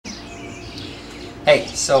Hey,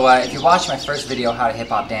 so if you watched my first video, How to Hip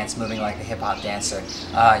Hop Dance, Moving Like a Hip Hop Dancer,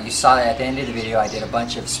 you saw that at the end of the video I did a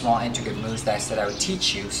bunch of small intricate moves that I said I would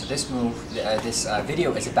teach you. So this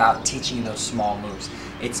video is about teaching you those small moves.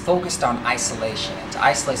 It's focused on isolation, and to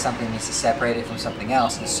isolate something needs to separate it from something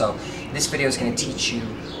else. And so this video is going to teach you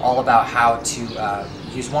all about how to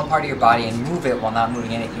use one part of your body and move it while not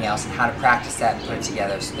moving anything else, and how to practice that and put it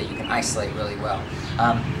together so that you can isolate really well.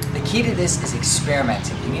 The key to this is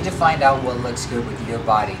experimenting. You need to find out what looks good with your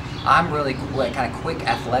body. I'm really kind of quick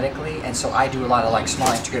athletically, and so I do a lot of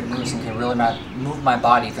small intricate moves and can really move my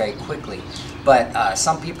body very quickly. But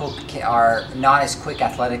some people are not as quick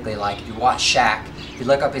athletically. Like if you watch Shaq, if you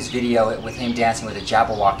look up his video with him dancing with the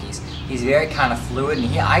Jabberwockies, he's very kind of fluid and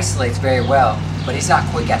he isolates very well, but he's not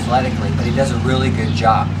quick athletically, but he does a really good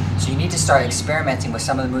job. So you need to start experimenting with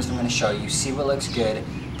some of the moves I'm going to show you, see what looks good,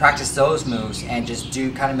 practice those moves, and just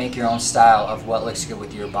kind of make your own style of what looks good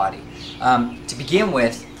with your body. To begin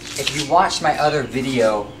with, if you watched my other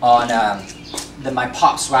video on my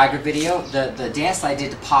Pop Swagger video, the dance that I did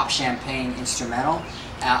to Pop Champagne instrumental,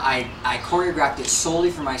 I choreographed it solely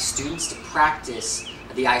for my students to practice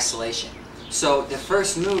the isolation. So the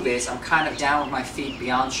first move is I'm kind of down with my feet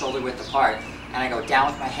beyond shoulder width apart, and I go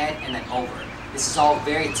down with my head and then over. This is all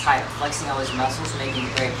very tight, flexing all these muscles, making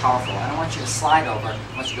it very powerful. I don't want you to slide over,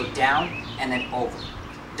 I want you to go down and then over.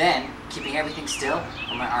 Then, keeping everything still,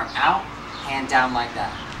 put my arm out, hand down like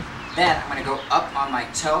that. Then I'm going to go up on my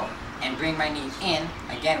toe and bring my knee in,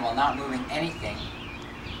 again while not moving anything.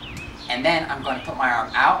 And then I'm going to put my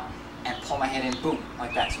arm out and pull my head in, boom,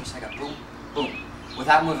 like that. So it's like a boom, boom,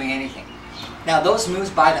 without moving anything. Now those moves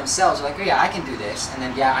by themselves are like, oh yeah, I can do this, and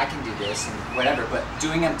then yeah, I can do this, and whatever, but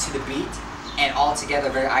doing them to the beat and all together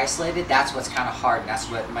very isolated, that's what's kind of hard, and that's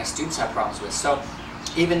what my students have problems with. So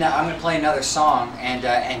even though I'm going to play another song and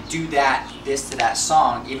do this to that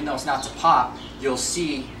song, even though it's not to pop, you'll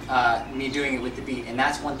see me doing it with the beat, and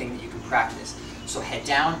that's one thing that you can practice. So head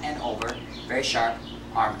down and over, very sharp,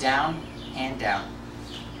 arm down, hand down.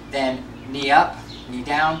 Then knee up, knee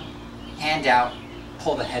down, hand out,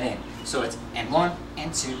 pull the head in. So it's and 1,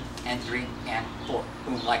 and 2, and 3, and 4,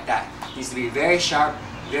 boom, like that. It needs to be very sharp,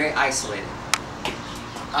 very isolated.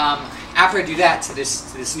 After I do that to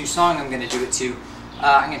this new song I'm going to do it to,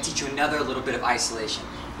 I'm going to teach you another little bit of isolation.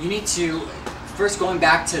 You need to, first going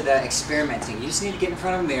back to the experimenting, you just need to get in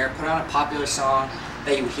front of a mirror, put on a popular song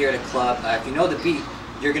that you would hear at a club. If you know the beat,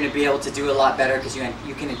 you're going to be able to do it a lot better because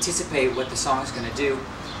you can anticipate what the song is going to do.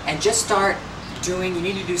 And just start doing, you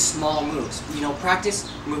need to do small moves. You know, practice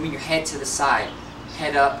moving your head to the side,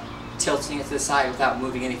 head up, tilting it to the side without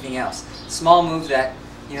moving anything else. Small move that,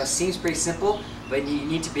 you know, seems pretty simple, but you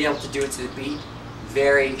need to be able to do it to the beat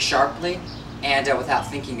very sharply and without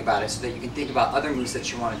thinking about it, so that you can think about other moves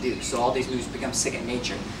that you want to do. So all these moves become second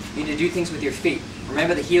nature. You need to do things with your feet.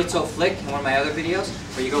 Remember the heel toe flick in one of my other videos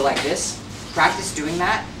where you go like this? Practice doing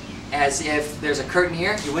that as if there's a curtain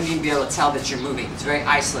here. You wouldn't even be able to tell that you're moving. It's very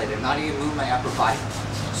isolated. I'm not even moving my upper body.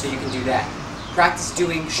 So you can do that. Practice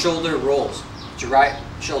doing shoulder rolls. Put your right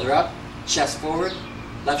shoulder up, chest forward,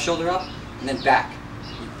 left shoulder up, and then back.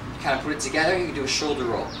 You kind of put it together, you can do a shoulder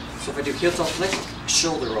roll. So if I do heel toe flick,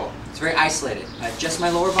 shoulder roll. It's very isolated. Just my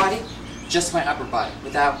lower body, just my upper body.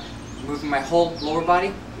 Without moving my whole lower body,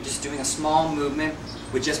 I'm just doing a small movement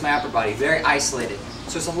with just my upper body. Very isolated.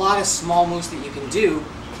 So there's a lot of small moves that you can do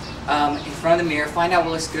in front of the mirror. Find out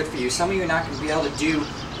what looks good for you. Some of you are not going to be able to do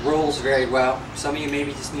rolls very well. Some of you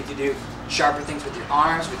maybe just need to do sharper things with your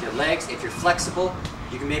arms, with your legs. If you're flexible,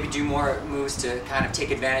 you can maybe do more moves to kind of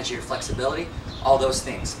take advantage of your flexibility. All those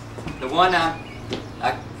things. The one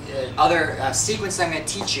other sequence I'm going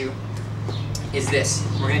to teach you is this.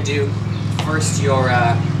 We're going to do first your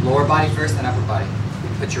lower body first, then upper body.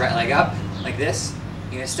 Put your right leg up like this.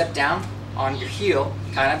 You're going to step down on your heel,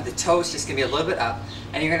 kind of the toes just going to be a little bit up,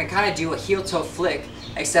 and you're going to kind of do a heel toe flick,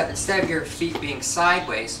 except instead of your feet being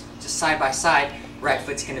sideways, just side by side, right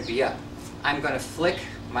foot's going to be up. I'm going to flick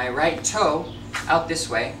my right toe out this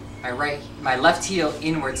way, my left heel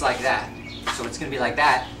inwards like that. So it's going to be like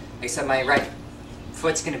that, except my right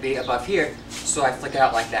foot's going to be above here, so I flick it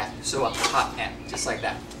out like that. So up, pop, and just like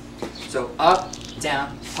that. So up,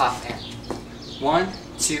 down, pop, and 1,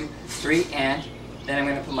 2, 3, and then I'm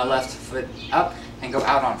going to put my left foot up and go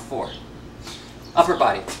out on 4. Upper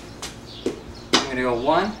body. I'm going to go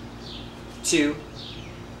 1, 2,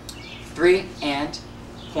 3, and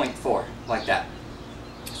point 4, like that.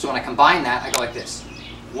 So when I combine that, I go like this.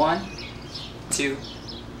 1, 2,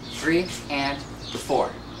 3, and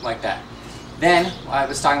 4, like that. Then, I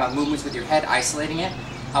was talking about movements with your head, isolating it.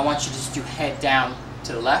 I want you to just do head down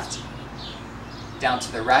to the left, down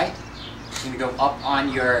to the right. You're going to go up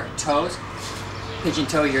on your toes, pigeon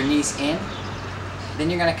toe your knees in. Then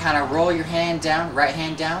you're going to kind of roll your hand down, right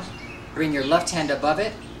hand down, bring your left hand above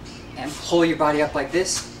it, and pull your body up like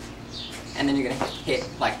this, and then you're going to hit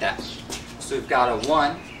like that. So we've got a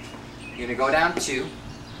 1, you're going to go down 2,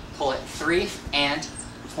 pull it 3, and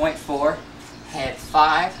point 4, head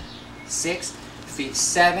 5, 6, feet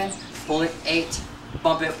 7, pull it 8,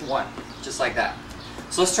 bump it 1, just like that.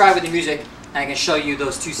 So let's try with the music, and I can show you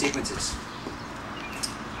those 2 sequences.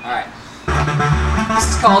 Alright. This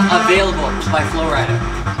is called Available by Flo Rida.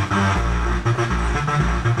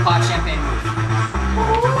 Pop champagne move.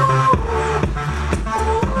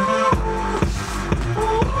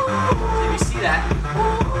 So if you see that,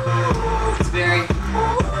 it's very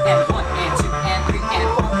and 1, and 2, and 3, and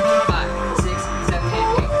 4, 5, 6, 7, and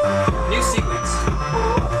 8. New sequence.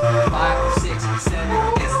 5, 6, 7,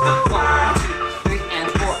 it's the 1, 2, 3, and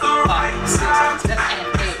 4, 5, 6, 7, and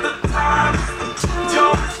 8.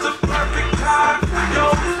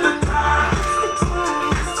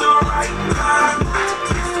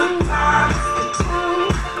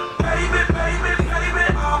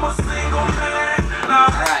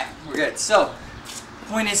 So, the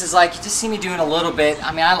point is like, you just see me doing a little bit.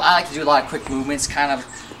 I mean, I like to do a lot of quick movements, kind of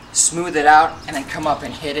smooth it out, and then come up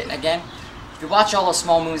and hit it again. If you watch all the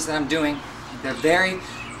small moves that I'm doing, they're very,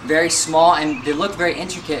 very small, and they look very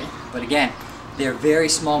intricate, but again, they're very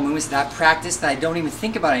small movements that I practice that I don't even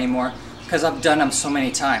think about anymore because I've done them so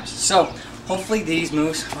many times. So, hopefully these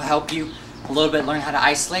moves will help you a little bit learn how to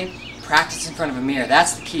isolate, practice in front of a mirror.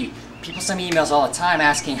 That's the key. People send me emails all the time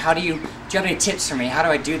asking, do you have any tips for me? How do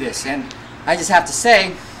I do this? And I just have to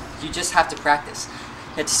say, you just have to practice.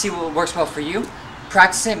 You have to see what works well for you,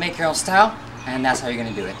 practice it, make your own style, and that's how you're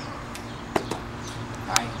going to do it.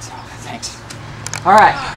 Alright, so thanks. Alright.